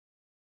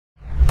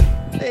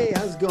Hey,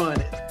 how's it going?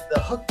 It's the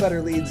Hook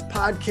Better Leads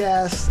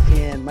podcast,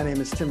 and my name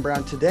is Tim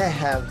Brown. Today I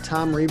have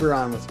Tom Reber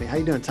on with me. How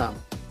you doing, Tom?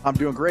 I'm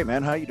doing great,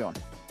 man. How you doing?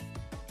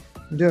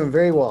 I'm doing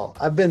very well.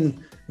 I've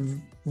been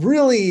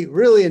really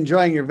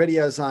enjoying your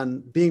videos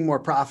on being more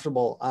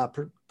profitable,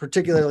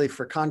 particularly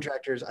for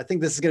contractors. I think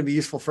this is going to be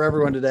useful for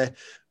everyone today.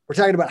 We're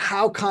talking about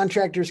how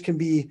contractors can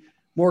be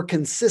more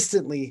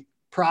consistently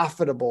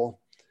profitable,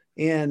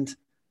 and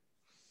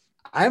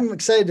I'm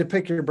excited to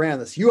pick your brain on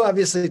this. You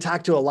obviously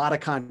talk to a lot of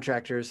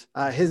contractors.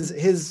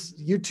 His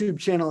YouTube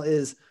channel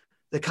is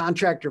The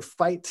Contractor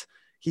Fight.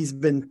 He's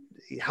been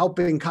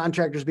helping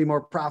contractors be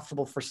more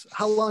profitable for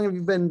how long have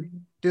you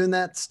been doing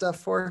that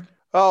stuff for?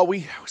 Oh,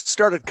 we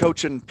started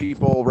coaching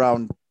people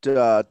around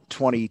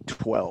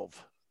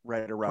 2012,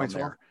 right around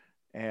 2012.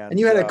 There. And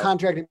you had a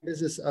contracting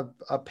business,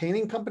 a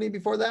painting company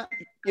before that?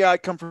 Yeah, I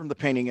come from the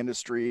painting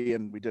industry,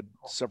 and we did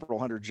several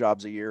hundred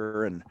jobs a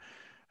year, and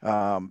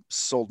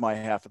sold my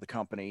half of the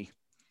company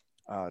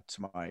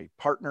to my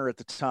partner at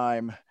the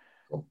time.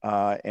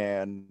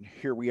 And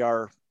here we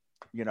are,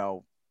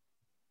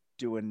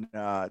 doing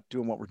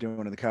what we're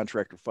doing in the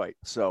Contractor Fight.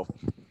 So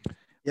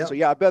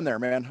yeah, I've been there,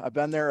 man. I've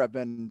been there. I've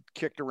been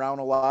kicked around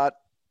a lot,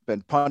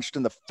 been punched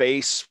in the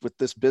face with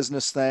this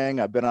business thing.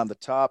 I've been on the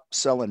top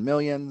selling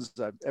millions.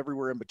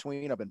 Everywhere in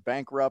between. I've been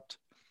bankrupt,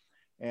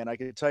 and I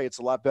can tell you it's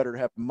a lot better to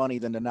have money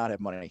than to not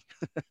have money.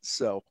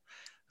 So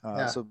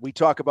we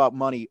talk about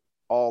money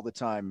all the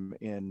time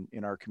in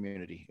our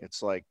community.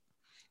 It's like,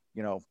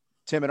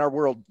 Tim, in our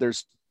world,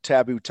 there's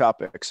taboo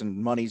topics,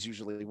 and money's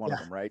usually one of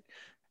them, right?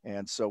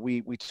 And so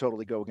we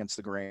totally go against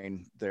the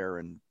grain there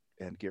and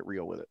get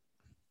real with it.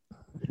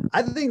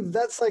 I think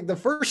that's like the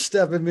first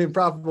step in being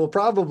profitable,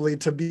 probably,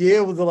 to be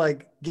able to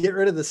like get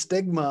rid of the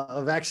stigma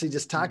of actually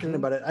just talking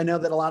about it. I know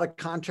that a lot of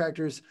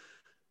contractors,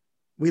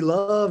 we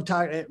love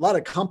talking, a lot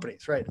of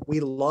companies, right? We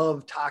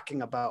love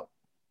talking about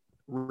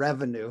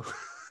revenue.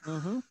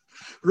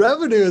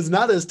 Revenue is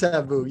not as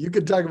taboo. You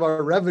could talk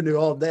about revenue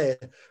all day,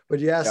 but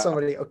you ask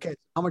somebody, okay,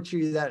 how much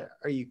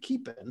are you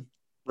keeping?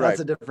 That's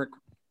a different.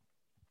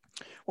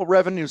 Well,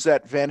 revenue is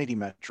that vanity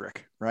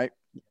metric, right?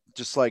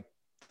 Just like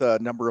the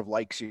number of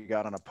likes you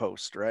got on a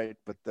post, right?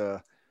 But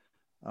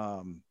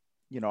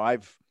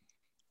I've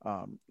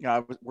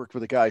worked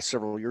with a guy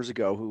several years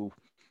ago who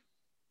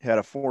had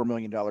a $4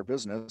 million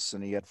business,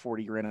 and he had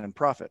 40 grand in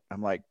profit.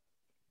 I'm like,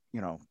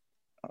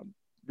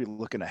 be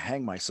looking to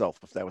hang myself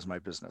if that was my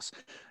business,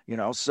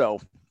 so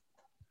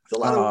it's a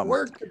lot of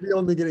work to be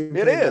only getting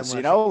paid. It is,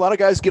 a lot of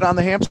guys get on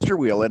the hamster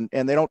wheel and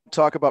they don't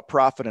talk about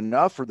profit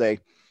enough, or they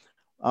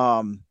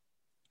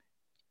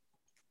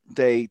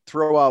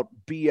throw out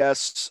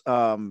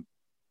BS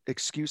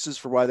excuses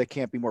for why they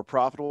can't be more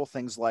profitable.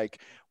 Things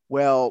like,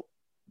 well,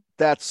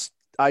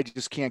 I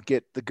just can't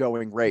get the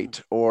going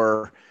rate,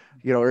 or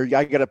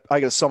I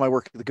gotta sell my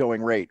work at the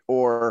going rate,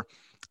 or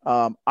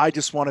I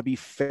just want to be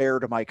fair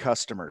to my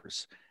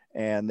customers.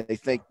 And they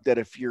think that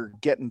if you're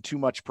getting too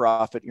much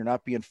profit, you're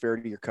not being fair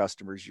to your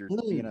customers. You're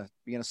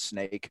being a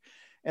snake.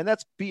 And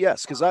that's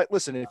BS. Because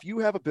listen, if you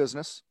have a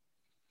business,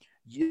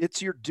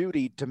 it's your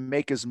duty to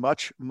make as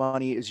much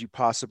money as you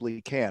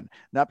possibly can.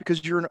 Not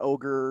because you're an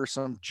ogre or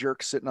some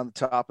jerk sitting on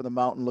the top of the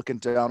mountain looking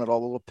down at all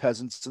the little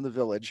peasants in the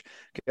village.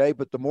 Okay.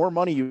 But the more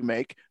money you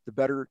make, the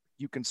better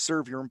you can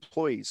serve your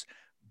employees.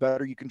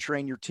 Better you can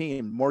train your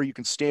team, the more you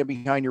can stand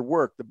behind your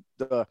work,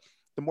 the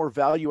more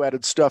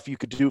value-added stuff you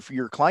could do for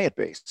your client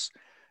base.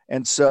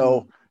 And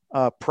so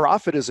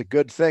profit is a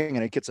good thing,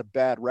 and it gets a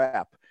bad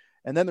rap.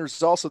 And then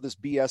there's also this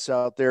BS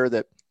out there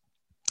that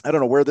I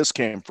don't know where this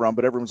came from,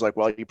 but everyone's like,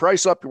 well, you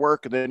price up your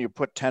work and then you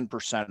put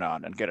 10%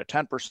 on and get a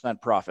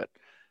 10% profit.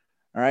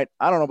 All right.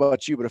 I don't know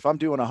about you, but if I'm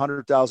doing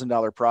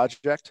 $100,000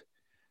 project,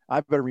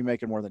 I better be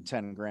making more than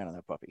 10 grand on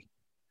that puppy.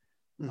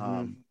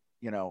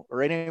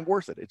 Or it ain't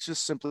worth it. It's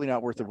just simply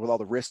not worth it with all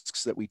the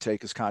risks that we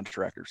take as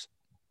contractors.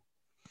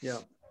 Yeah.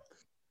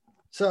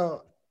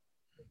 So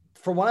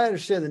from what I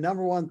understand, the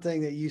number one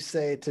thing that you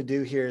say to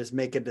do here is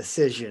make a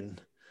decision.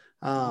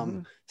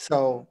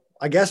 So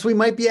I guess we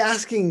might be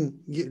asking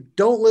you,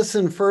 don't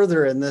listen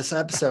further in this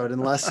episode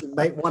unless you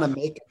might want to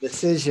make a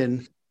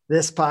decision,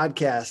 this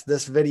podcast,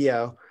 this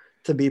video,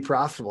 to be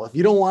profitable. If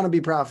you don't want to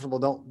be profitable,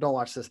 don't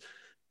watch this.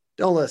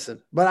 Don't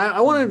listen. But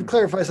I want to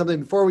clarify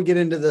something before we get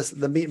into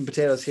the meat and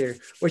potatoes here,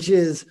 which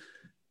is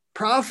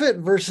profit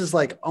versus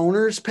like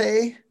owner's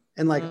pay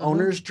and like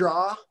owner's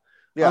draw.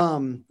 Yeah.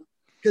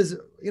 Because,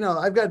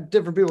 I've got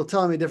different people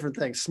telling me different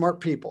things, smart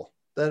people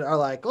that are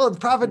like, oh, the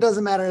profit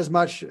doesn't matter as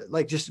much.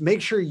 Like, just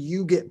make sure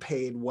you get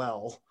paid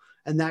well.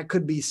 And that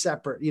could be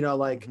separate,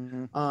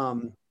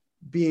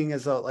 being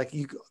as a, like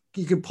you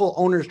can pull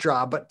owner's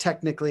draw, but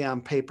technically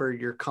on paper,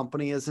 your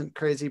company isn't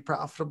crazy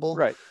profitable.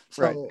 Right.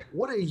 So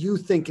what are you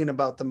thinking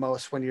about the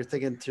most when you're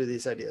thinking through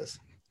these ideas?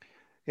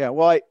 Yeah.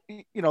 Well,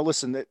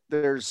 listen,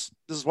 this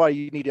is why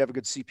you need to have a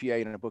good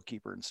CPA and a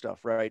bookkeeper and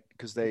stuff, right?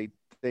 Because they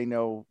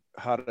know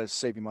how to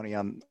save you money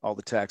on all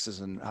the taxes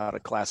and how to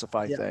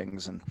classify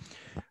things. And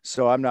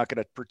so I'm not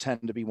going to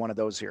pretend to be one of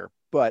those here,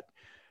 but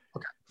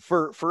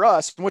for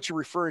us, and what you're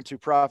referring to,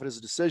 profit as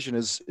a decision,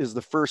 is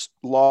the first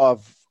law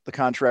the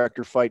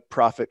Contractor Fight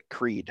Profit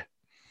Creed.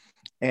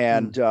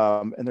 And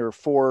there are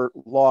 4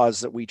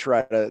 laws that we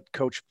try to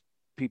coach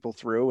people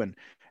through.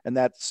 And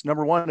that's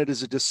number 1, it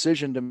is a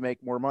decision to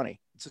make more money.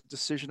 It's a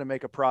decision to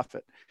make a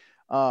profit.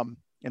 And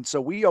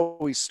so we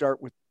always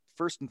start with,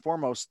 first and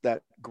foremost,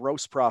 that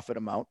gross profit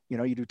amount. You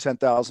know, you do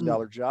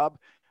 $10,000 job.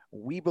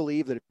 We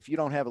believe that if you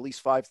don't have at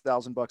least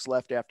 $5,000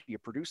 left after you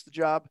produce the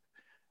job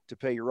to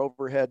pay your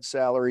overhead,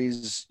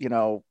 salaries, you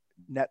know,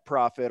 net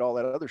profit, all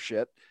that other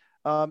shit,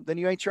 then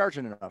you ain't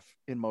charging enough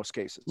in most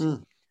cases.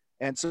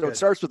 And so it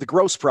starts with the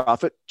gross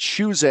profit,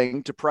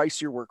 choosing to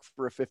price your work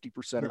for a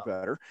 50% or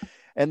better.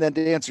 And then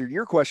to answer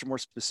your question more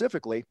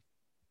specifically,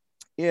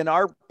 in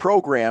our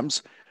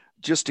programs,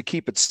 just to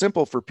keep it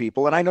simple for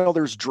people, and I know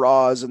there's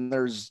draws and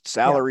there's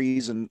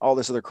salaries and all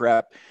this other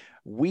crap,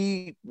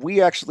 we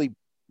actually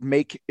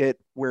make it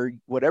where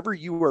whatever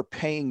you are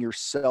paying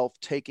yourself,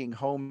 taking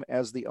home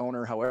as the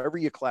owner, however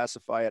you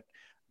classify it,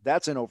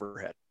 that's an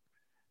overhead.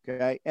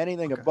 Okay.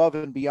 Anything above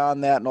and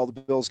beyond that and all the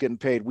bills getting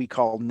paid, we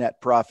call net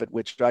profit,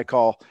 which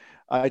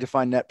I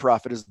define net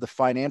profit as the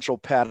financial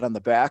pat on the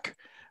back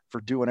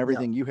for doing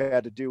everything you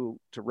had to do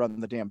to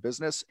run the damn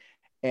business.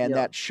 And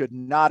that should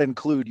not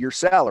include your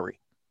salary.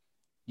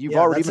 You've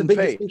already been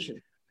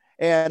paid.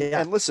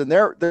 And listen,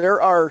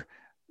 there are,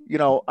 you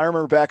know, I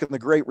remember back in the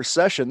Great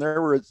Recession,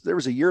 there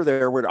was a year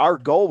there where our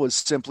goal was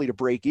simply to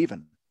break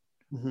even.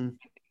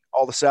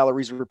 All the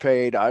salaries were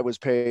paid. I was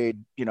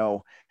paid, you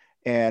know,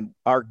 and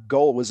our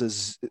goal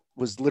was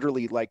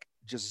literally like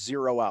just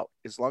zero out.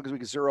 As long as we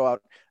could zero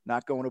out,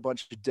 not go into a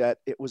bunch of debt,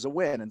 it was a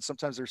win. And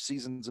sometimes there's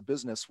seasons of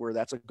business where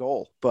that's a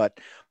goal, but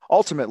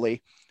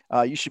ultimately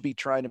you should be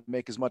trying to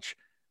make as much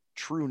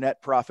true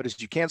net profit as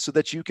you can so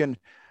that you can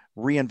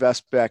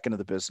reinvest back into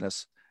the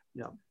business.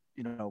 You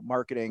know,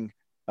 marketing,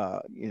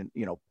 you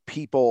know,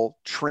 people,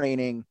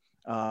 training,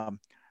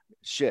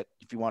 shit.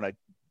 If you want to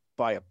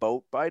buy a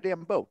boat, buy a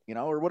damn boat, you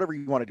know, or whatever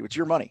you want to do. It's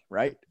your money,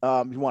 right?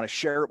 You want to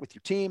share it with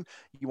your team.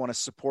 You want to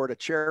support a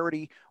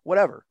charity,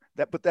 whatever.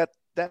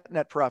 That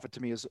net profit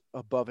to me is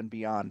above and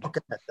beyond. Okay,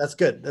 that's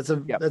good. That's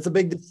a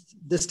big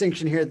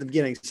distinction here at the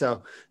beginning.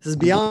 So this is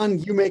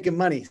beyond you making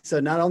money. So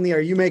not only are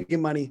you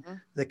making money,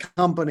 the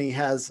company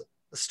has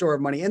a store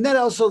of money. And then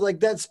also, like,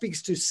 that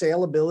speaks to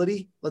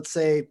saleability. Let's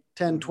say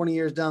 10, 20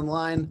 years down the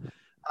line,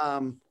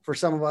 for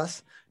some of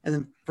us, and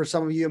then for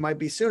some of you, it might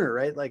be sooner,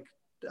 right? Like,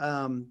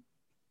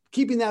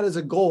 keeping that as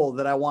a goal,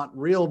 that I want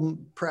real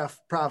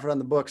profit on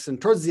the books.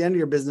 And towards the end of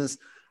your business,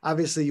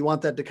 obviously you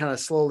want that to kind of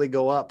slowly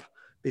go up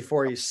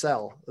before you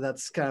sell.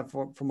 That's kind of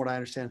from what I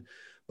understand.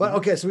 But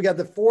okay, so we got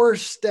the 4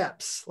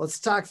 steps. Let's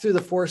talk through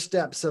the 4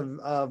 steps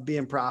of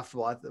being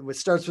profitable. It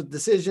starts with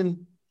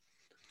decision.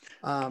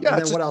 And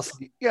then what else?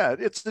 Yeah,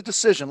 it's the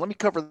decision. Let me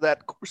cover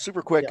that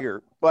super quick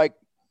here. Like,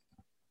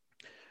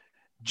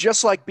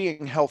 just like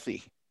being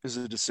healthy is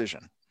a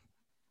decision,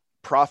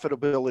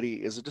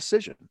 profitability is a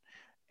decision.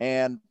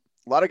 And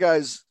a lot of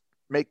guys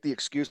make the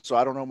excuse, so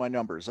I don't know my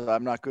numbers.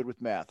 I'm not good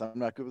with math. I'm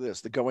not good with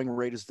this. The going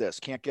rate is this.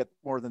 Can't get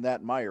more than that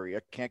in my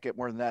area. Can't get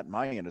more than that in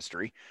my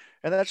industry.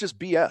 And that's just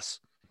BS.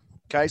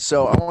 Okay.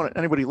 So I want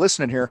anybody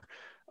listening here,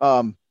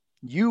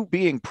 you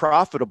being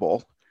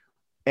profitable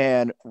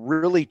and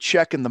really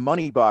checking the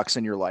money box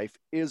in your life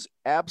is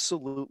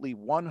absolutely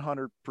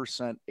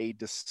 100% a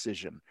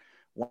decision.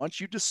 Once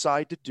you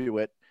decide to do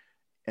it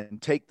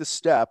and take the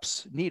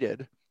steps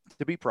needed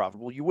to be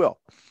profitable, you will.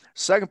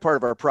 Second part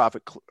of our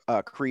profit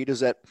creed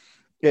is that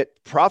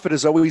profit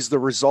is always the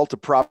result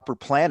of proper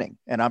planning.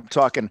 And I'm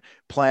talking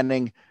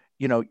planning,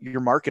 you know,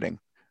 your marketing,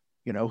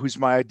 you know, who's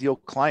my ideal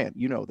client?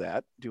 You know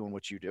that, doing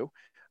what you do.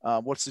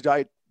 What's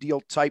the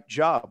ideal type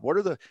job? What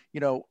are the, you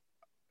know,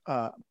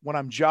 when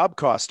I'm job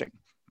costing,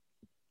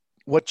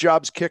 what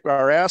jobs kick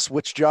our ass?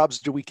 Which jobs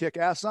do we kick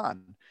ass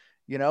on?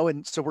 You know,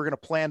 and so we're going to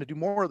plan to do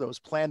more of those,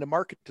 plan to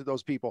market to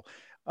those people.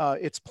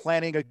 It's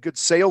planning a good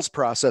sales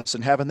process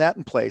and having that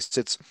in place.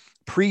 It's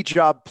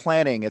pre-job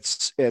planning.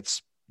 It's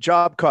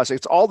job costing.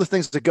 It's all the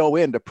things that go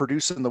into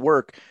producing the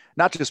work,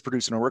 not just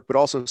producing the work, but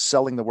also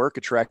selling the work,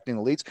 attracting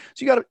the leads.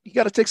 So you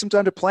got to take some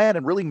time to plan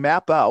and really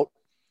map out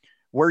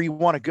where you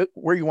want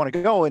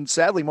to go. And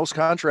sadly, most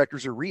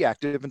contractors are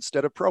reactive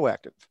instead of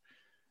proactive.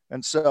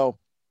 And so,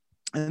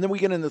 and then we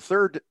get in the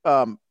third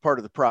part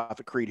of the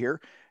profit creed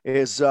here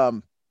is,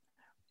 and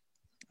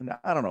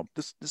I don't know,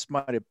 this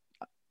might have,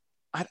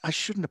 I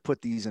shouldn't have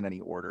put these in any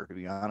order, to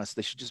be honest.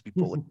 They should just be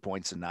bullet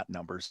points and not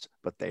numbers,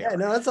 but they are.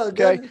 No, that's all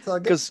good. Okay? It's all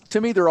good. Because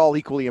to me, they're all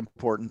equally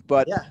important,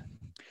 but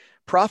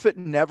profit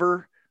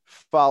never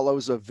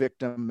follows a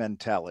victim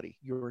mentality.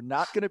 You're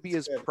not going to be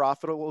as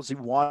profitable as you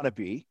want to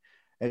be,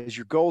 as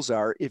your goals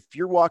are, if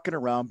you're walking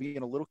around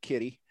being a little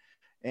kitty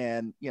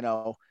and, you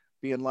know,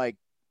 being like,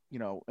 you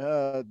know,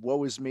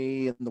 woe is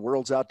me and the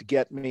world's out to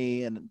get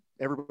me and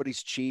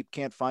everybody's cheap,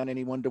 can't find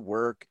anyone to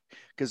work.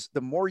 Because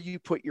the more you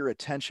put your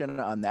attention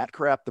on that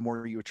crap, the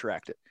more you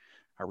attract it.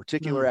 Our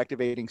reticular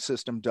activating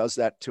system does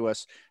that to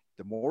us.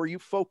 The more you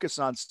focus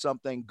on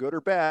something, good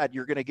or bad,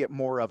 you're going to get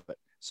more of it.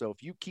 So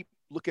if you keep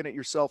looking at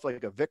yourself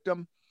like a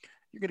victim,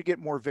 you're going to get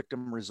more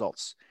victim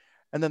results.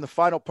 And then the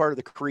final part of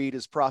the creed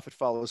is profit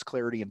follows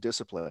clarity and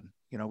discipline.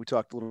 You know, we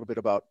talked a little bit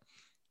about,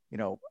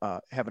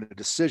 having a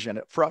decision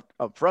up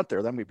front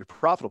there, then we'd be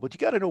profitable, but you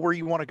got to know where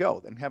you want to go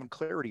and having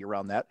clarity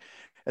around that.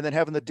 And then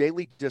having the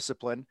daily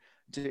discipline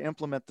to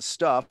implement the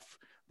stuff,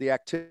 the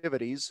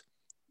activities,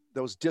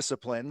 those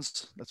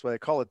disciplines, that's why I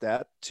call it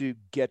that, to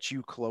get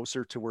you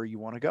closer to where you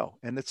want to go.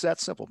 And it's that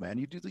simple, man.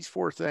 You do these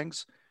 4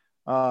 things,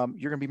 you're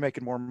going to be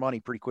making more money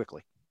pretty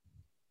quickly.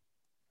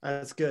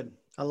 That's good.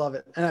 I love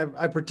it. And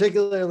I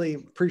particularly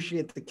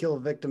appreciate the kill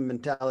victim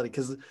mentality,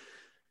 because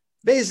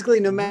basically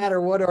no matter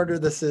what order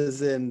this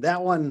is in,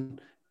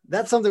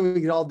 that's something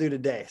we can all do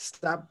today.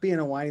 Stop being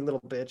a whiny little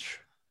bitch.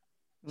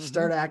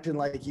 Start acting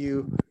like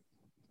you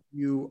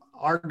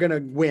are going to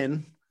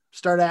win.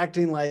 Start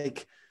acting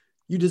like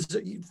you just,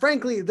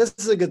 frankly, this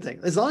is a good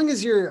thing. As long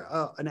as you're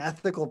an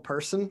ethical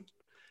person,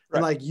 right,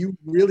 and like you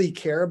really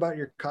care about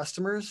your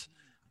customers,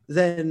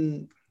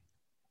 then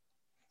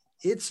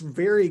it's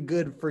very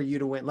good for you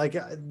to win. Like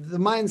the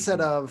mindset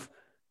of,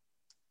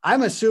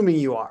 I'm assuming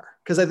you are,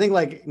 because I think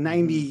like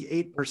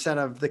 98%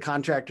 of the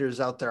contractors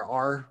out there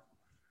are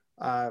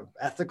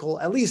ethical,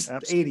 at least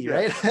absolutely. 80,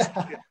 right?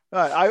 Yeah.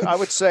 I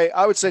would say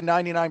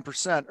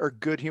 99% are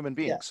good human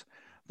beings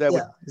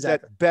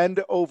that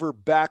bend over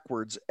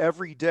backwards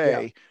every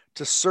day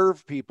to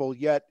serve people,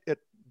 yet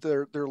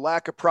their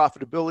lack of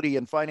profitability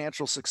and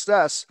financial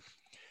success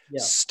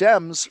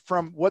stems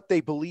from what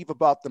they believe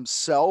about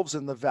themselves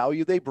and the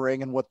value they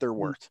bring and what they're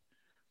worth.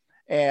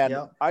 And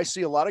I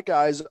see a lot of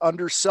guys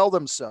undersell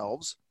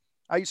themselves.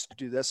 I used to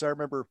do this. I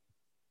remember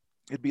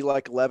it'd be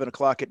like 11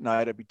 o'clock at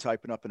night. I'd be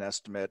typing up an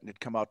estimate and it'd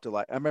come out to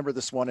like, I remember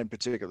this one in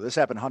particular. This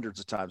happened hundreds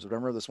of times, but I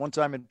remember this one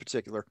time in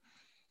particular.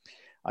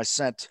 I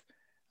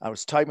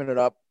was typing it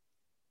up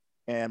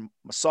and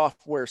my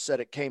software said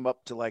it came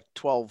up to like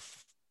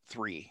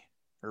 12,300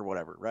 or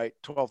whatever, right?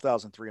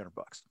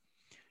 $12,300.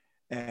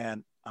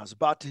 And I was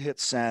about to hit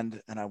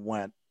send and I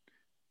went,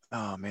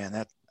 oh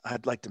man,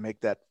 I'd like to make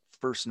that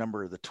first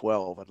number of the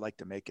 12. I'd like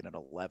to make it an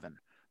 11.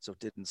 So it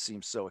didn't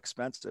seem so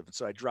expensive. And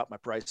so I dropped my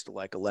price to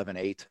like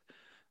 11.8,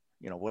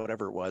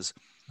 whatever it was.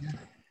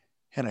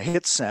 And I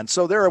hit send.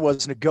 So there I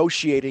was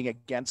negotiating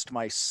against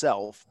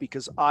myself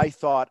because I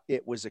thought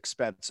it was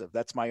expensive.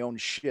 That's my own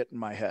shit in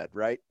my head,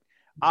 right?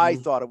 I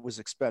thought it was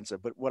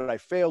expensive. But what I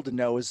failed to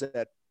know is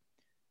that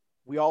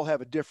we all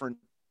have a different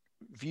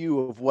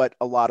view of what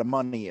a lot of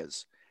money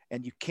is.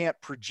 And you can't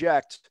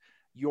project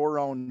your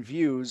own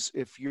views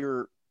if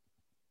you're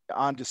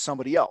onto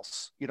somebody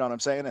else. You know what I'm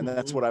saying? And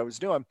that's what I was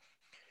doing.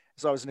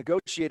 So I was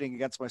negotiating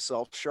against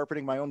myself,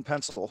 sharpening my own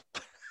pencil.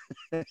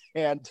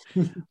 and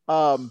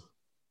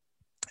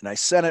I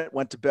sent it,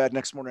 went to bed.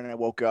 Next morning I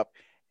woke up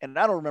and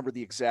I don't remember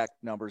the exact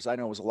numbers. I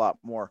know it was a lot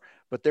more,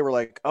 but they were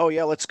like, oh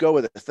yeah, let's go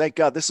with it. Thank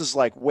God. This is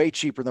like way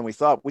cheaper than we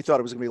thought. We thought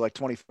it was gonna be like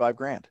 25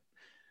 grand,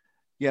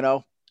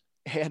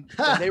 and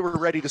they were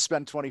ready to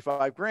spend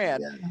 25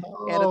 grand. And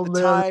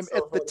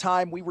at the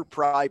time we were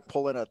probably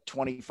pulling a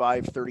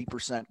 25,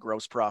 30%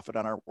 gross profit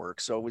on our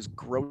work. So it was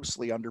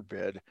grossly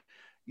underbid,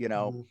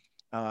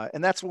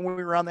 and that's when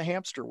we were on the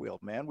hamster wheel,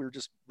 man. We were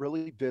just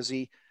really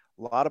busy,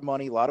 a lot of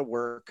money, a lot of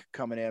work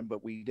coming in,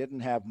 but we didn't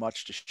have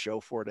much to show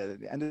for it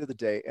at the end of the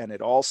day. And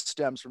it all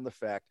stems from the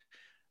fact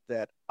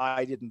that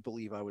I didn't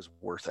believe I was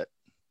worth it.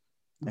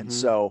 And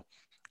so,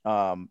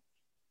 I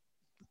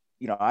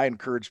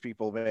encourage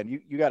people, man,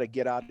 you got to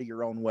get out of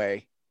your own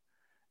way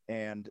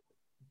and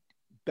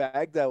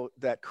bag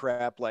that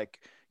crap. Like,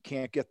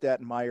 can't get that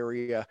in my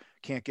area.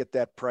 Can't get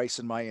that price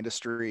in my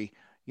industry.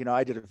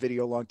 I did a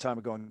video a long time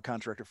ago on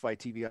Contractor Fight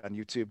TV on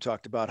YouTube,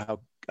 talked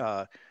about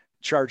how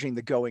charging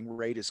the going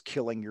rate is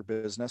killing your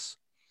business.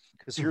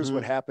 Because here's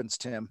what happens,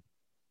 Tim.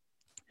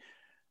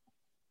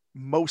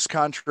 Most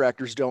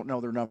contractors don't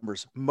know their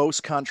numbers.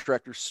 Most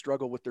contractors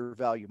struggle with their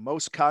value.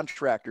 Most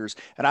contractors,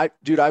 and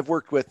I've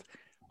worked with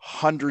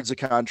hundreds of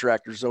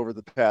contractors over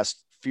the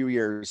past few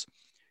years,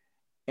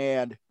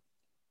 and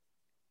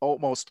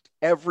almost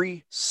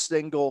every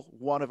single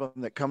one of them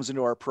that comes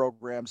into our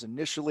programs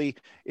initially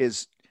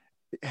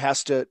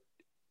has to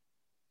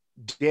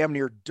damn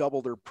near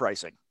double their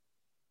pricing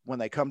when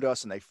they come to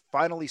us, and they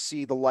finally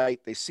see the light,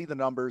 they see the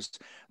numbers,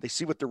 they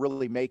see what they're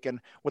really making,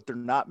 what they're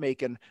not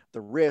making,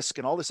 the risk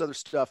and all this other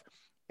stuff.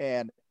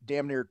 And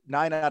damn near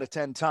 9 out of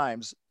 10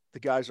 times, the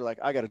guys are like,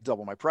 I got to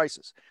double my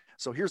prices.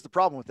 So here's the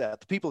problem with that.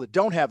 The people that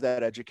don't have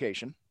that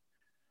education,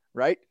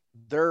 right?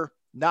 They're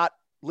not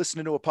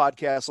listening to a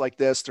podcast like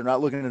this. They're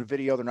not looking at a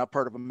video. They're not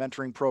part of a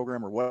mentoring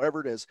program or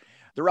whatever it is.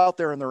 They're out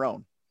there on their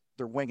own.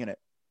 They're winging it.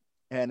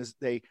 And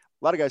a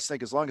lot of guys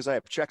think, as long as I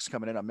have checks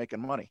coming in, I'm making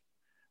money,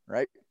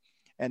 right?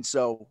 And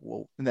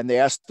so, and then they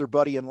ask their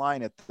buddy in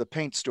line at the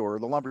paint store or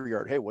the lumber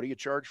yard, hey, what do you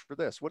charge for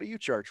this? What do you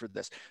charge for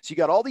this? So you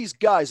got all these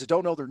guys that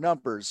don't know their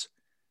numbers,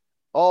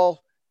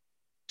 all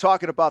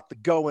talking about the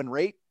going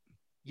rate,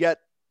 yet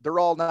they're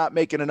all not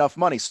making enough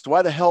money. So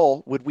why the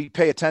hell would we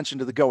pay attention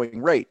to the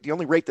going rate? The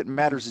only rate that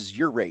matters is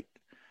your rate.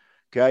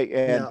 Okay.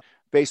 And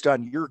based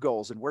on your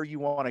goals and where you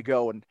want to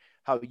go and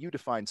how you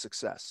define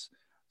success.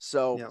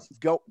 So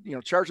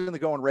charging the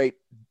going rate,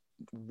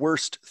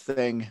 worst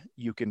thing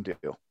you can do.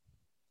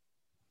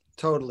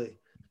 Totally.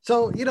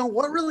 So,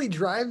 what really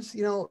drives,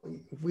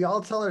 we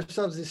all tell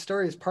ourselves these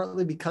stories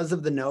partly because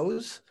of the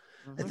no's.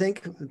 I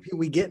think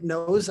we get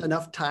no's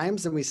enough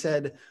times and we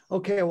said,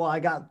 okay, well, I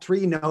got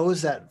 3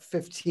 no's at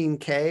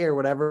 15K or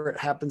whatever it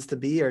happens to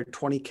be, or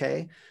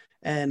 20K.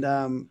 And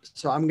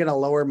so I'm going to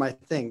lower my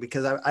thing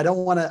because I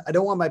don't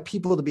want my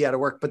people to be out of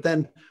work. But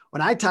then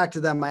when I talk to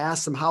them, I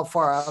ask them how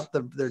far out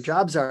their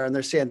jobs are, and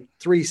they're saying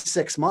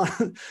 3-6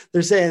 months.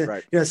 They're saying,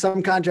 right.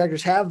 Some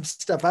contractors have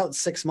stuff out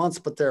 6 months,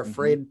 but they're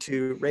afraid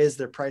to raise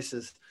their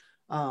prices.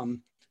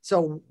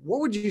 So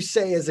what would you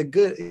say is a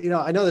good,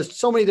 I know there's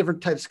so many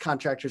different types of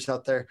contractors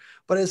out there,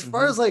 but as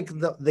far as like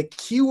the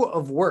queue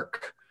of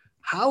work,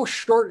 how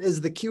short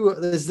is the queue?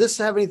 Does this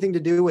have anything to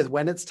do with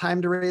when it's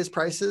time to raise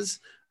prices?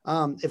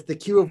 If the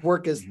queue of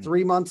work is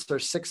 3 months or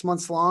 6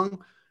 months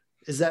long,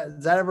 does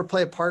that ever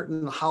play a part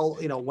in how,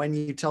 when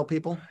you tell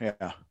people?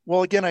 Yeah.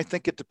 Well, again, I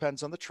think it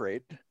depends on the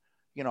trade.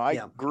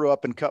 I grew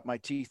up and cut my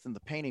teeth in the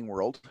painting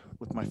world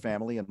with my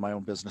family and my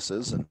own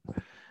businesses.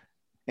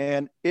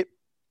 And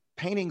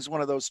painting's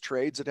one of those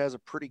trades that has a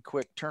pretty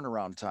quick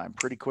turnaround time,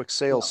 pretty quick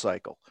sales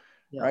cycle,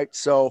 right?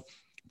 So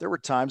there were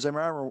times I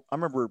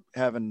remember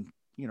having,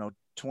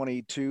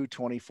 22,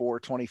 24,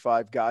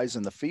 25 guys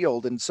in the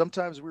field. And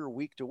sometimes we were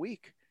week to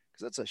week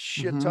because that's a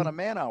shit ton of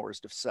man hours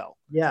to sell.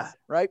 Yeah.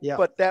 Right. Yeah.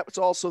 But that's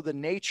also the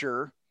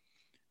nature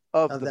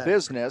of the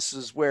business,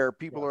 is where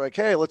people are like,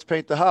 hey, let's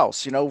paint the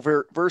house,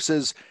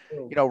 versus,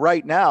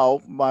 right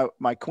now,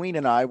 my queen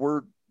and I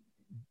were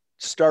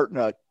starting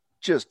a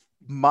just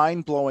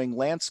mind-blowing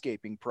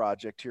landscaping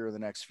project here in the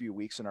next few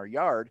weeks in our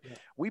yard. Yeah.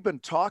 We've been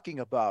talking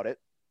about it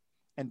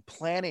and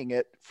planning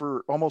it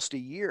for almost a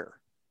year.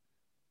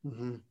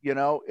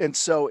 And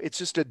so it's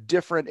just a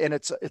different, and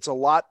it's a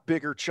lot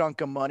bigger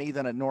chunk of money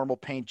than a normal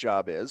paint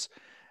job is.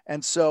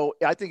 And so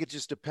I think it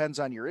just depends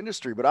on your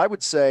industry, but I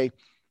would say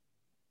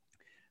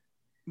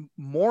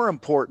more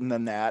important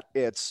than that,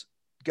 it's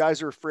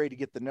guys are afraid to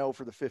get the no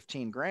for the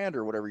 15 grand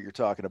or whatever you're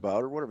talking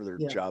about, or whatever their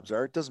jobs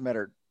are. It doesn't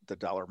matter the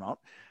dollar amount.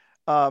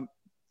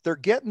 They're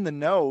getting the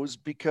no's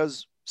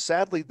because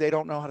sadly they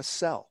don't know how to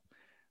sell.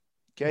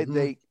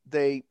 Okay.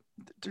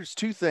 There's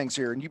 2 things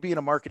here, and you being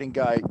a marketing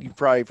guy, you've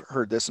probably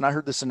heard this, and I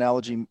heard this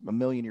analogy a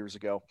million years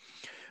ago,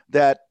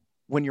 that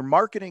when your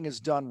marketing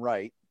is done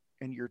right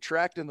and you're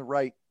attracting the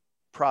right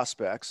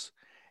prospects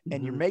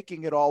and you're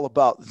making it all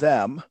about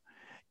them,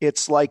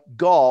 it's like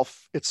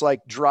golf. It's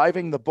like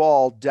driving the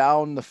ball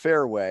down the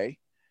fairway,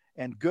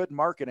 and good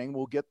marketing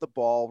will get the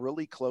ball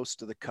really close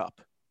to the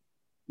cup.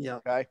 Yeah.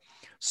 Okay.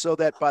 So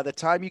that by the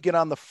time you get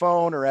on the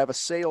phone or have a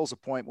sales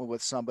appointment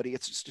with somebody,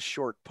 it's just a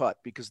short putt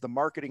because the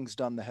marketing's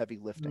done the heavy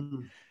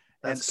lifting.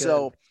 And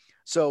so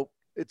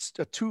it's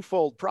a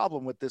twofold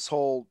problem with this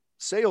whole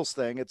sales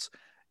thing. It's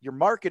your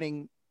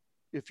marketing.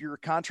 If you're a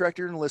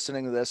contractor and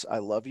listening to this, I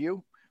love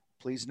you.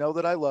 Please know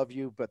that I love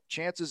you, but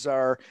chances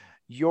are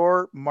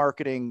your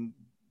marketing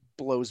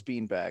blows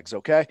beanbags.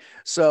 Okay.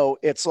 So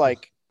it's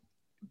like,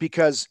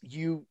 because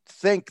you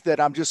think that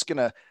I'm just going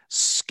to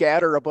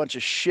scatter a bunch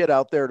of shit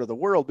out there to the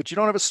world, but you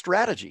don't have a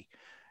strategy.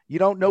 You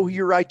don't know who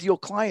your ideal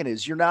client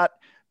is. You're not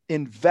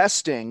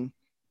investing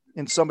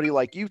in somebody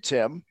like you,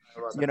 Tim,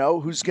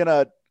 who's going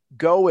to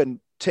go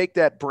and take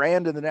that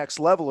brand to the next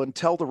level and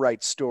tell the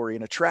right story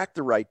and attract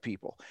the right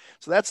people.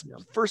 So that's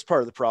the first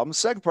part of the problem. The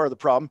second part of the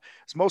problem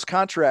is most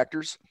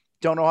contractors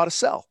don't know how to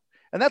sell.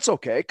 And that's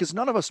okay, because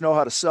none of us know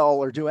how to sell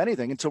or do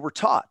anything until we're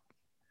taught.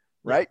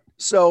 Right. Yeah.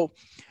 So,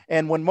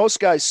 and when most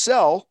guys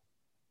sell,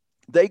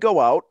 they go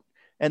out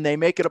and they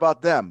make it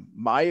about them.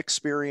 My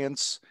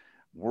experience,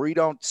 we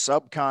don't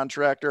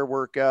subcontract our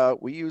work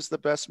out. We use the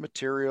best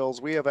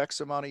materials. We have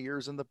X amount of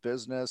years in the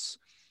business.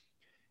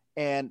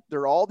 And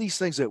there are all these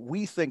things that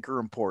we think are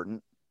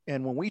important.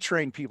 And when we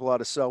train people how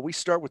to sell, we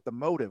start with the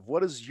motive.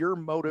 What is your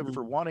motive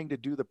for wanting to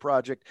do the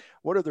project?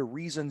 What are the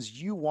reasons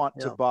you want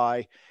to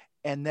buy?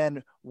 And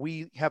then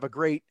we have a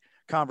great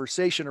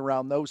conversation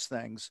around those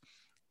things,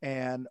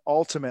 and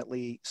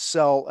ultimately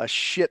sell a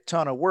shit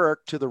ton of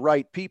work to the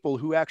right people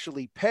who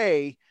actually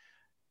pay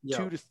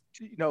 2 to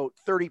 30%,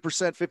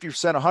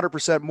 50%,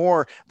 100%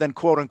 more than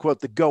quote unquote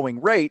the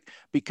going rate,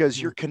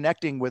 because you're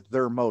connecting with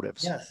their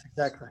motives. Yes,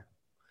 exactly.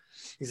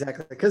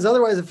 Because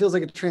otherwise it feels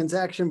like a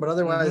transaction, but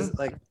otherwise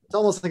like it's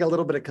almost like a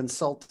little bit of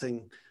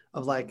consulting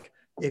of like,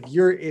 if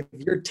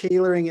you're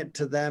tailoring it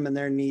to them and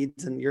their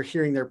needs, and you're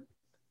hearing their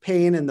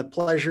pain and the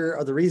pleasure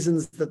or the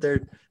reasons that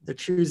they're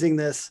choosing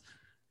this,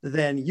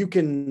 then you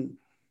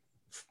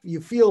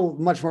feel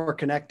much more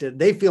connected.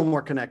 They feel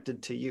more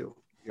connected to you.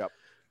 Yep.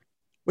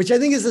 Which I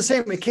think is the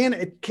same.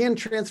 It can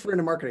transfer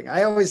into marketing.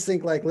 I always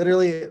think, like,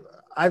 literally,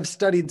 I've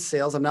studied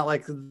sales. I'm not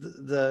like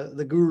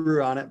the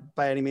guru on it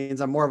by any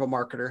means. I'm more of a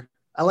marketer.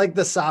 I like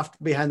the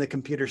soft behind the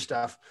computer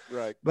stuff.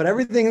 Right. But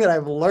everything that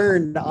I've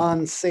learned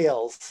on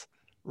sales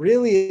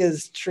really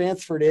is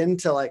transferred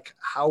into like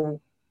how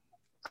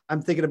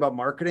I'm thinking about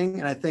marketing.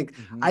 And I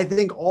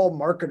think all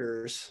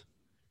marketers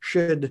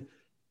should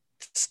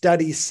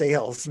study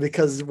sales,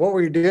 because what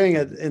we're doing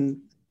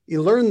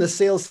you learn the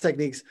sales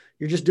techniques.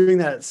 You're just doing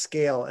that at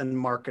scale and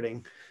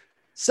marketing.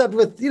 Except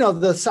with,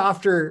 the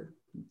softer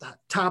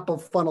top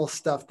of funnel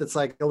stuff that's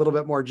like a little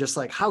bit more just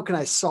like, how can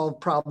I solve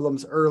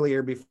problems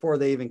earlier before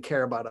they even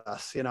care about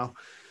us, Yeah.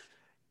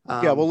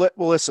 Well,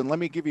 listen, let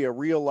me give you a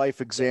real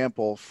life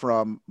example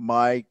from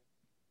my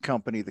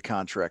company, The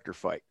Contractor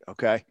Fight.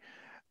 Okay.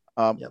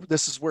 Yep.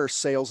 This is where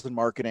sales and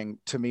marketing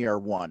to me are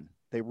one.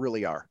 They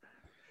really are.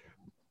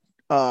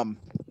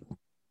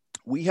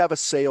 We have a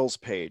sales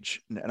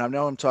page, and I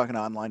know I'm talking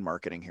online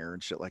marketing here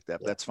and shit like that.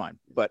 But that's fine.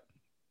 But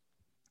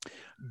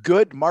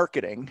good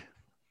marketing,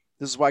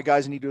 this is why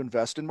guys need to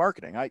invest in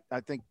marketing. I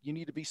think you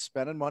need to be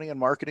spending money on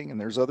marketing, and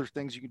there's other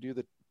things you can do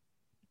that,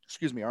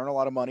 aren't a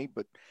lot of money,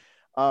 but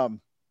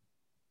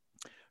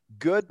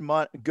good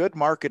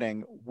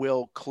marketing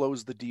will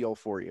close the deal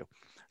for you.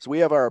 So we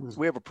have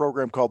a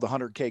program called the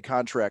 100K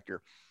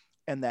Contractor,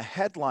 and the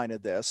headline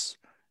of this,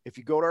 if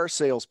you go to our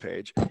sales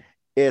page,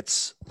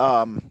 it's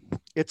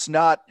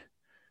not,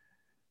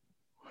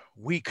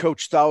 we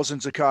coach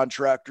thousands of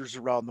contractors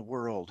around the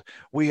world.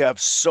 We have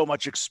so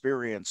much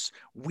experience.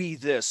 We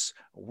this,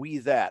 we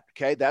that.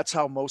 Okay. That's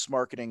how most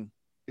marketing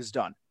is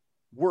done.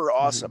 We're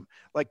awesome.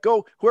 Like,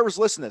 whoever's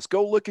listening to this,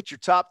 go look at your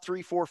top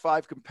 3, 4,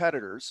 5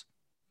 competitors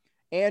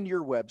and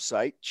your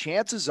website.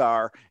 Chances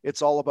are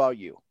it's all about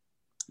you.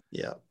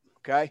 Yeah.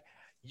 Okay.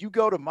 You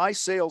go to my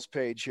sales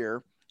page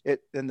here,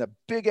 and the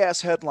big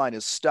ass headline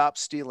is "Stop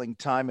stealing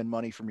time and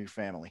money from your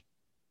family."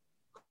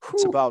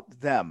 It's about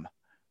them.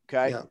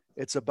 Okay. Yeah.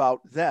 It's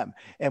about them.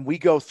 And we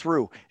go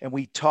through and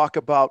we talk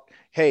about,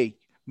 hey,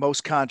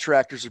 most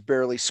contractors are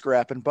barely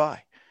scrapping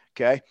by.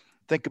 Okay.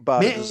 Think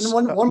about it.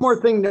 And one more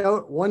thing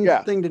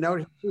thing to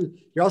note,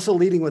 you're also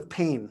leading with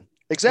pain.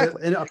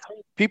 Exactly.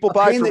 People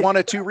buy for one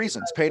of two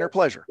reasons, pain or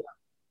pleasure.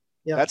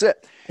 Yeah. That's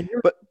it. And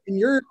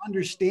you're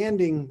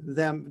understanding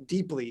them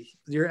deeply.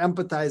 You're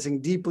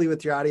empathizing deeply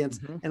with your audience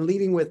and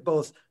leading with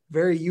both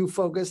very you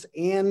focused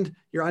and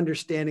you're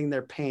understanding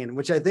their pain,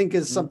 which I think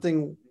is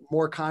something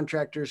more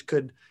contractors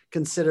could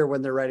consider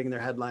when they're writing their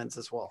headlines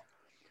as well.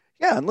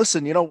 Yeah. And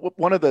listen,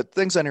 one of the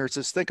things on here is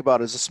just think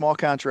about is a small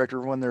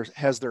contractor when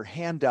has their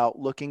hand out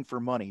looking for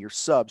money, your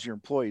subs, your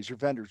employees, your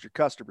vendors, your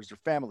customers, your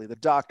family, the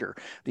doctor,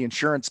 the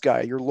insurance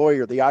guy, your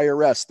lawyer, the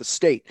IRS, the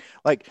state,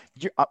 like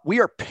we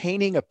are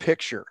painting a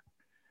picture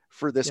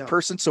for this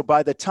person. So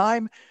by the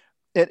time,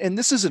 and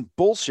this isn't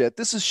bullshit,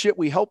 this is shit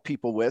we help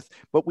people with,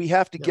 but we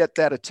have to get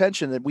that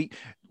attention that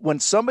when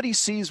somebody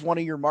sees one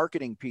of your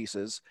marketing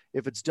pieces,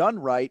 if it's done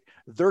right,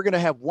 they're going to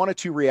have one of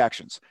two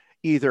reactions.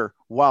 Either,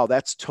 wow,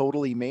 that's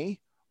totally me,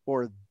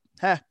 or,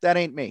 that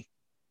ain't me,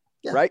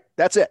 right?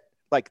 That's it.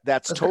 Like,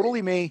 that's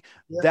totally me.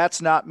 Yeah.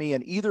 That's not me.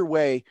 And either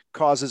way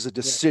causes a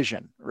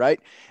decision, right?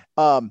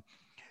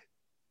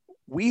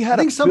 We had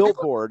a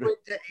billboard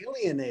to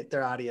alienate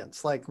their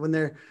audience. Like when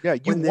they're,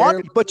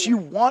 you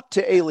want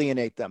to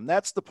alienate them.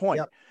 That's the point.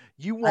 Yep.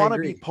 You want to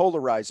be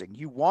polarizing.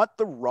 You want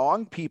the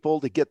wrong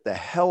people to get the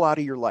hell out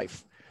of your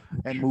life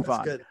and move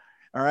on. Good.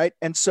 All right.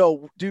 And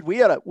so, dude,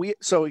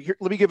 so here,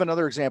 let me give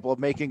another example of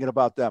making it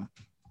about them.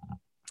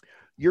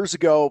 Years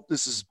ago,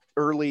 this is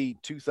early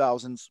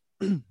 2000s.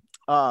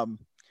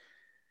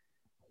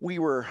 We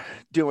were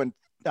doing,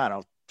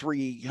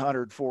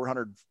 300,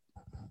 400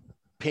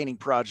 painting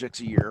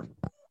projects a year.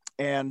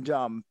 And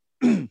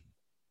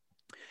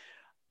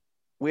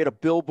we had a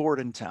billboard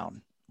in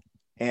town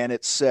and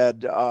it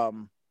said,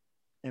 and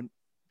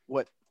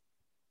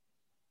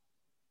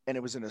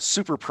it was in a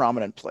super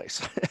prominent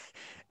place.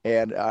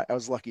 And I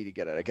was lucky to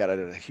get it. I got it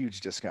at a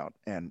huge discount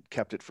and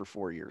kept it for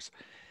 4 years.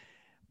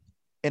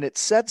 And it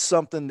said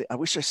something that I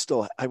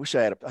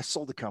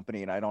sold the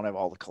company and I don't have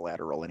all the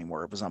collateral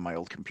anymore. It was on my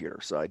old computer.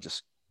 So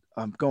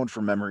I'm going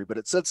from memory, but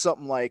it said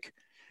something like,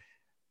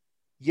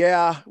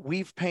 yeah,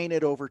 we've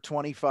painted over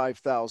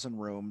 25,000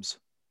 rooms, ...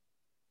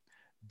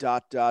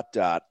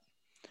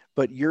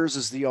 but yours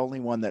is the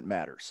only one that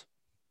matters.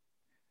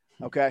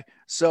 Okay.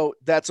 So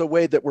that's a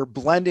way that we're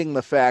blending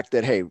the fact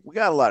that, hey, we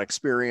got a lot of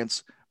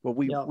experience, but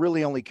we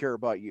really only care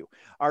about you.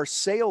 Our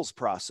sales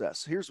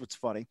process, here's what's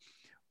funny.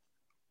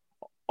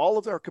 All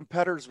of our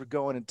competitors would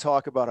go in and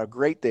talk about how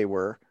great they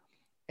were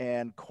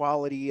and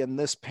quality and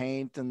this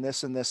paint and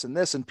this and this and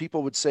this. And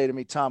people would say to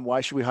me, Tom,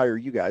 why should we hire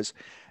you guys?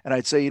 And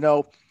I'd say,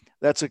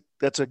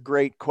 that's a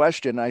great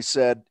question. I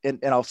said, and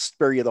I'll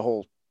spare you the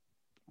whole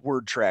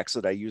word tracks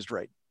that I used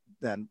right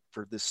then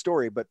for this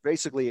story. But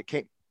basically it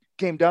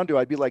came down to,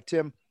 I'd be like,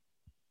 Tim,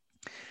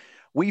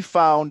 we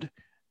found,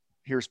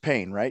 here's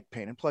pain, right?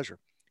 Pain and pleasure.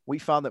 We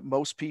found that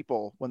most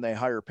people, when they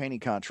hire a painting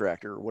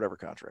contractor or whatever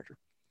contractor,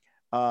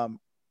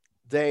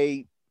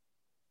 they're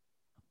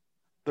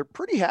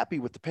pretty happy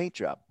with the paint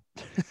job.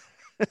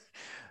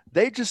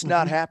 They're just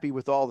not happy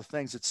with all the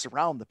things that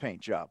surround the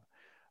paint job,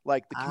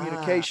 like the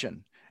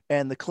communication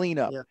and the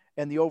cleanup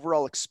and the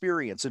overall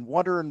experience, and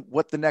wondering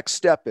what the next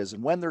step is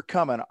and when they're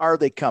coming. Are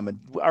they coming?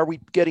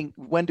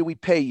 When do we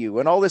pay you?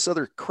 And all this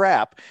other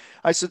crap.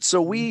 I said,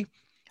 so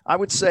I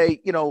would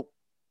say,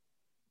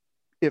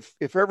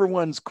 if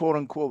everyone's quote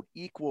unquote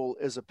equal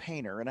as a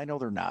painter, and I know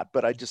they're not,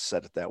 but I just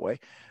said it that way.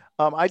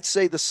 I'd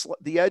say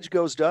the edge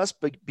goes to us,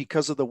 but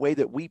because of the way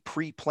that we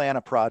pre-plan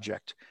a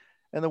project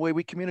and the way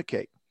we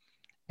communicate.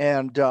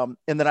 And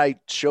then I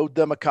showed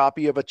them a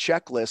copy of a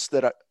checklist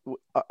that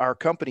our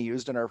company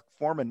used and our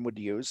foreman would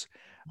use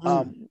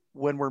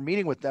when we're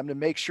meeting with them, to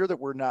make sure that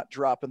we're not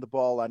dropping the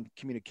ball on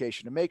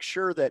communication, to make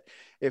sure that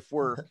if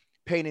we're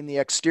painting the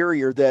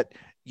exterior, that,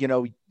 you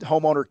know,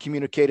 homeowner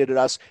communicated to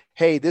us,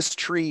 hey, this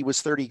tree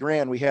was 30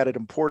 grand. We had it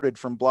imported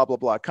from blah, blah,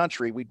 blah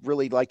country. We'd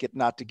really like it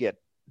not to get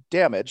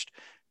damaged.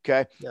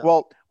 Okay. Yeah.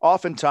 Well,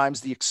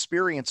 oftentimes the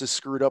experience is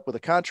screwed up with a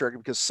contractor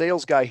because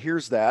sales guy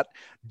hears that,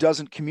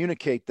 doesn't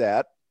communicate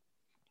that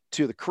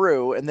to the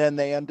crew, and then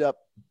they end up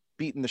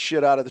beating the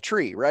shit out of the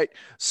tree. Right.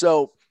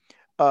 So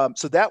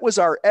that was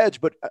our edge,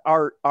 but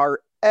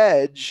our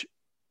edge,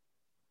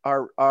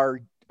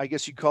 our I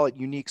guess you'd call it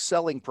unique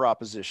selling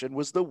proposition,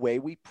 was the way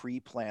we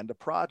pre-planned a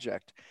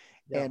project.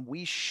 Yeah. And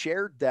we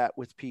shared that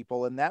with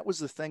people. And that was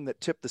the thing that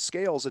tipped the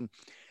scales. And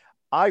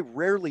I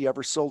rarely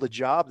ever sold a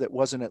job that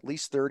wasn't at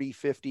least 30,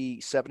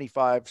 50,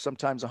 75,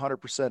 sometimes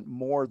 100%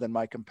 more than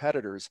my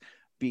competitors,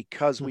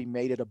 because we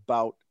made it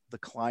about the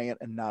client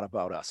and not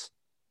about us.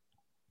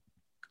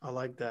 I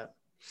like that.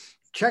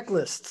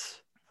 Checklists.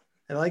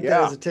 I like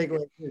that as a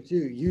takeaway here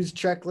too. Use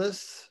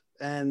checklists,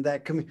 and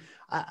that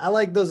I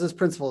like those as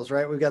principles,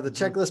 right? We've got the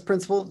checklist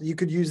principle. You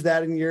could use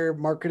that in your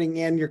marketing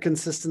and your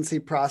consistency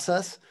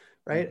process,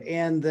 right?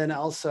 And then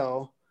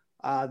also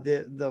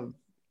the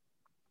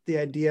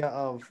idea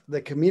of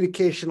the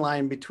communication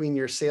line between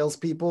your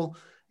salespeople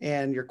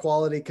and your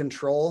quality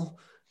control.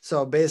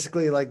 So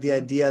basically, like the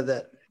idea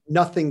that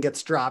nothing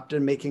gets dropped,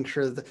 and making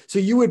sure that, so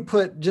you would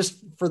put,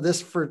 just for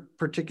this for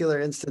particular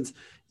instance,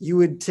 you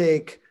would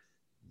take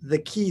the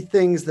key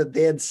things that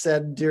they had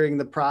said during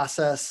the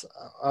process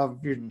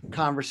of your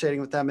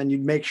conversating with them, and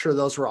you'd make sure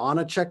those were on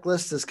a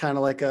checklist, as kind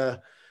of like so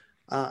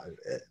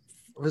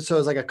it's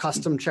like a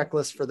custom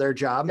checklist for their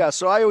job. Yeah.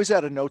 So I always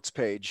had a notes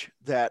page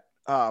that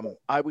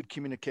I would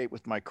communicate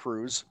with my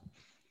crews.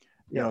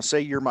 You know,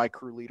 say you're my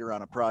crew leader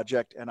on a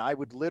project, and I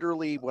would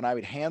literally, when I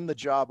would hand the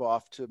job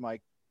off to my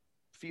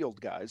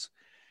field guys,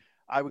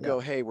 I would go,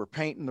 hey, we're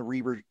painting the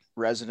Reber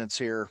residence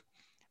here.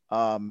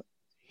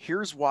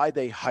 Here's why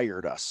they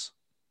hired us.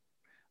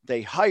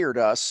 They hired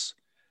us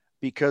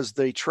because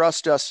they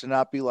trust us to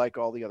not be like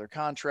all the other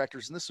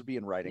contractors. And this would be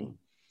in writing,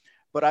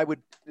 but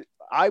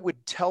I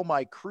would tell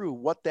my crew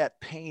what that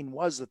pain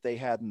was that they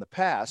had in the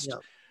past,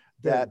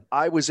 that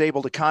I was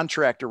able to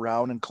contract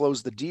around and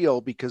close the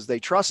deal because they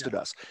trusted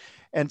us.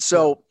 And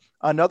so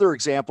another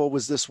example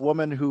was this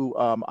woman who,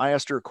 I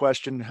asked her a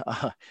question.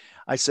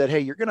 I said, hey,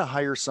 you're going to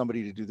hire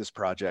somebody to do this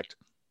project,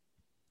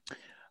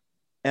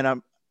 and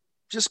I'm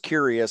just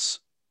curious,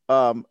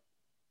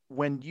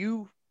 when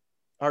you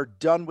are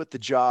done with the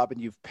job and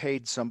you've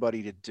paid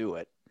somebody to do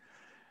it,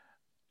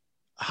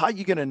 how are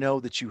you going to know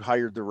that you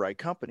hired the right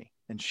company?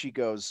 And she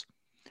goes,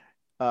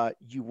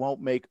 you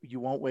won't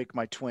wake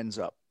my twins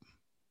up.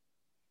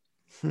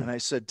 And I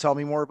said, tell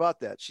me more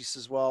about that. She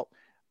says, well,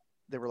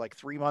 they were like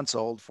 3 months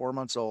old, 4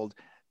 months old.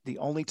 The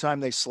only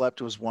time they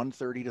slept was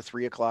 1:30 to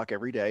 3 o'clock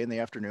every day in the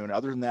afternoon.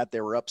 Other than that,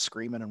 they were up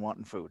screaming and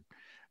wanting food.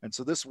 And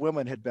so this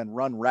woman had been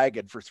run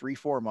ragged for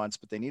 3-4 months,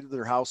 but they needed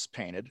their house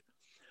painted.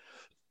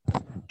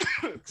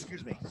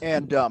 Excuse me.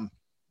 And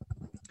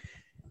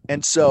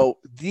so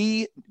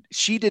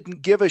she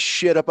didn't give a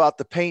shit about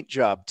the paint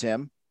job,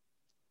 Tim.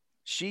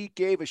 She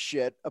gave a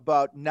shit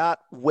about not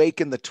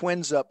waking the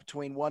twins up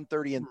between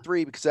 1:30 and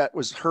 3, because that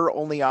was her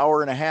only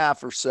hour and a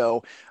half or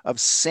so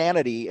of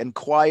sanity and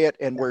quiet,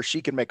 and where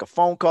she could make a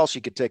phone call, she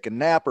could take a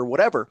nap or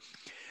whatever.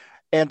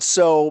 And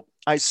so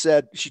I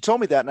said, she told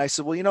me that. And I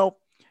said, well, you know,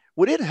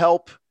 would it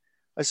help?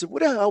 I said,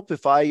 would it help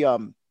if I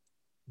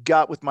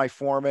got with my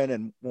foreman,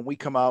 and when we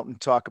come out and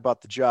talk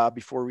about the job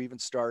before we even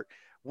start,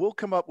 we'll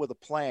come up with a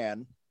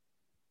plan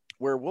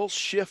where we'll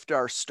shift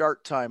our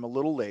start time a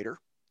little later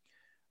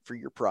for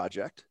your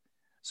project,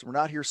 so we're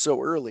not here so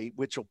early,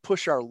 which will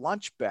push our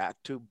lunch back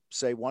to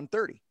say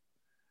 1:30.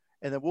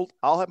 And then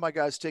I'll have my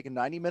guys take a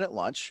 90-minute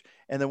lunch.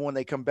 And then when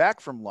they come back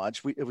from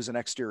lunch, it was an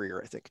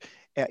exterior, I think.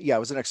 Yeah, it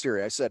was an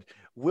exterior. I said,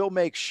 we'll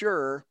make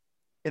sure,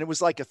 and it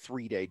was like a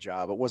 3-day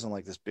job. It wasn't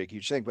like this big,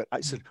 huge thing, but I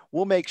said,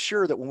 we'll make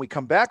sure that when we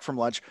come back from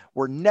lunch,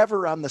 we're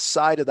never on the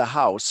side of the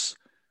house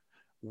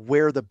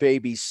where the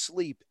babies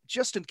sleep,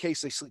 just in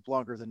case they sleep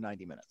longer than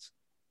 90 minutes.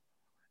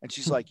 And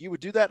she's like, you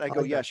would do that? I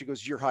go, yeah. She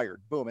goes, you're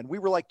hired. Boom. And we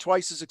were like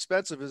twice as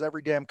expensive as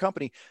every damn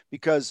company,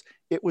 because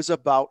it was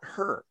about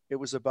her. It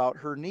was about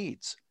her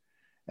needs.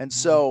 And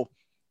so,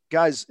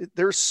 guys,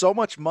 there's so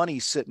much money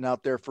sitting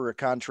out there for a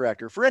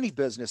contractor, for any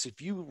business,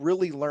 if you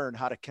really learn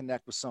how to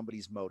connect with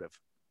somebody's motive.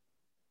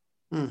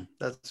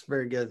 That's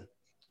very good.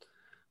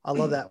 I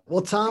love that.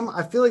 Well, Tom,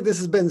 I feel like this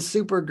has been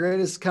super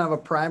great. It's kind of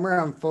a primer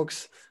on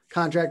folks,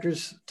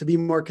 contractors, to be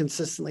more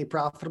consistently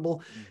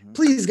profitable.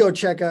 Please go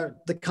check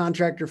out the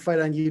Contractor Fight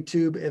on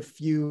YouTube.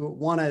 If you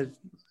want to,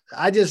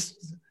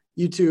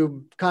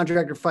 YouTube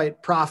Contractor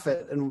Fight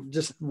Profit and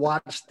just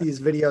watch these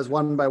videos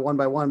one by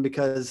one,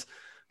 because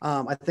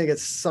I think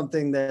it's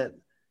something that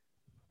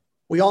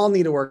we all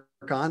need to work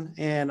on,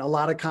 and a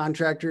lot of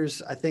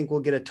contractors, I think, will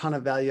get a ton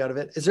of value out of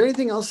it. Is there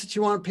anything else that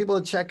you want people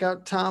to check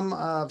out, Tom,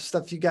 of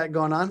stuff you got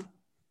going on?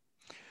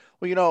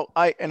 Well,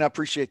 I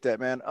appreciate that,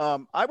 man.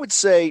 I would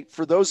say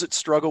for those that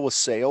struggle with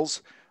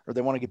sales or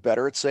they want to get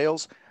better at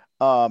sales,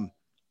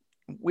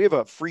 we have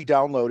a free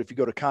download if you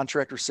go to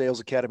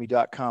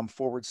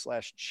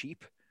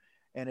contractorsalesacademy.com/cheap,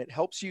 and it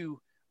helps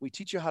you. We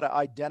teach you how to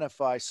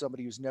identify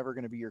somebody who's never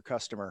going to be your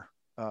customer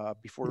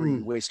before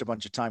you waste a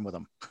bunch of time with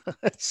them.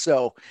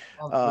 So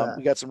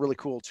we got some really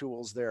cool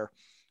tools there.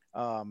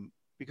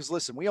 Because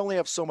listen, we only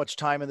have so much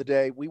time in the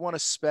day. We want to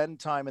spend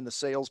time in the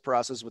sales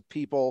process with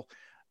people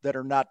that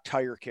are not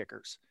tire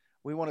kickers.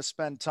 We want to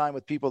spend time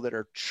with people that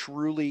are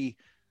truly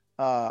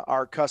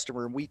our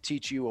customer. And we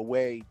teach you a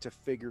way to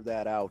figure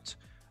that out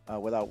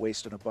without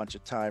wasting a bunch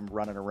of time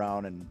running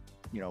around and,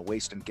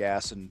 wasting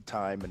gas and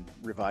time and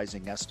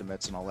revising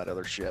estimates and all that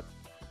other shit.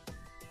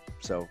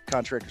 So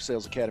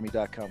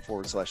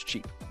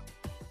contractorsalesacademy.com/cheap.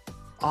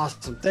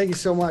 Awesome. Thank you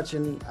so much.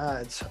 And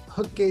it's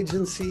Hook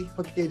Agency,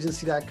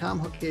 hookagency.com,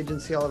 Hook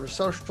Agency all over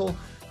social.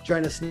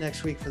 Join us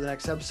next week for the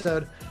next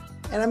episode.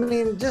 And I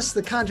mean, just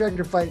the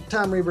contractor fight,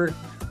 Tom Reber,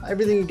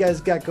 everything you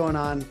guys got going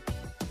on,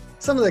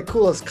 some of the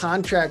coolest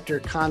contractor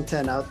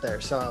content out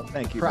there. So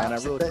thank you, man. I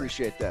really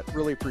appreciate that.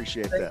 Really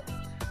appreciate that.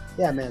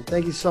 Yeah, man.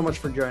 Thank you so much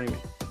for joining me.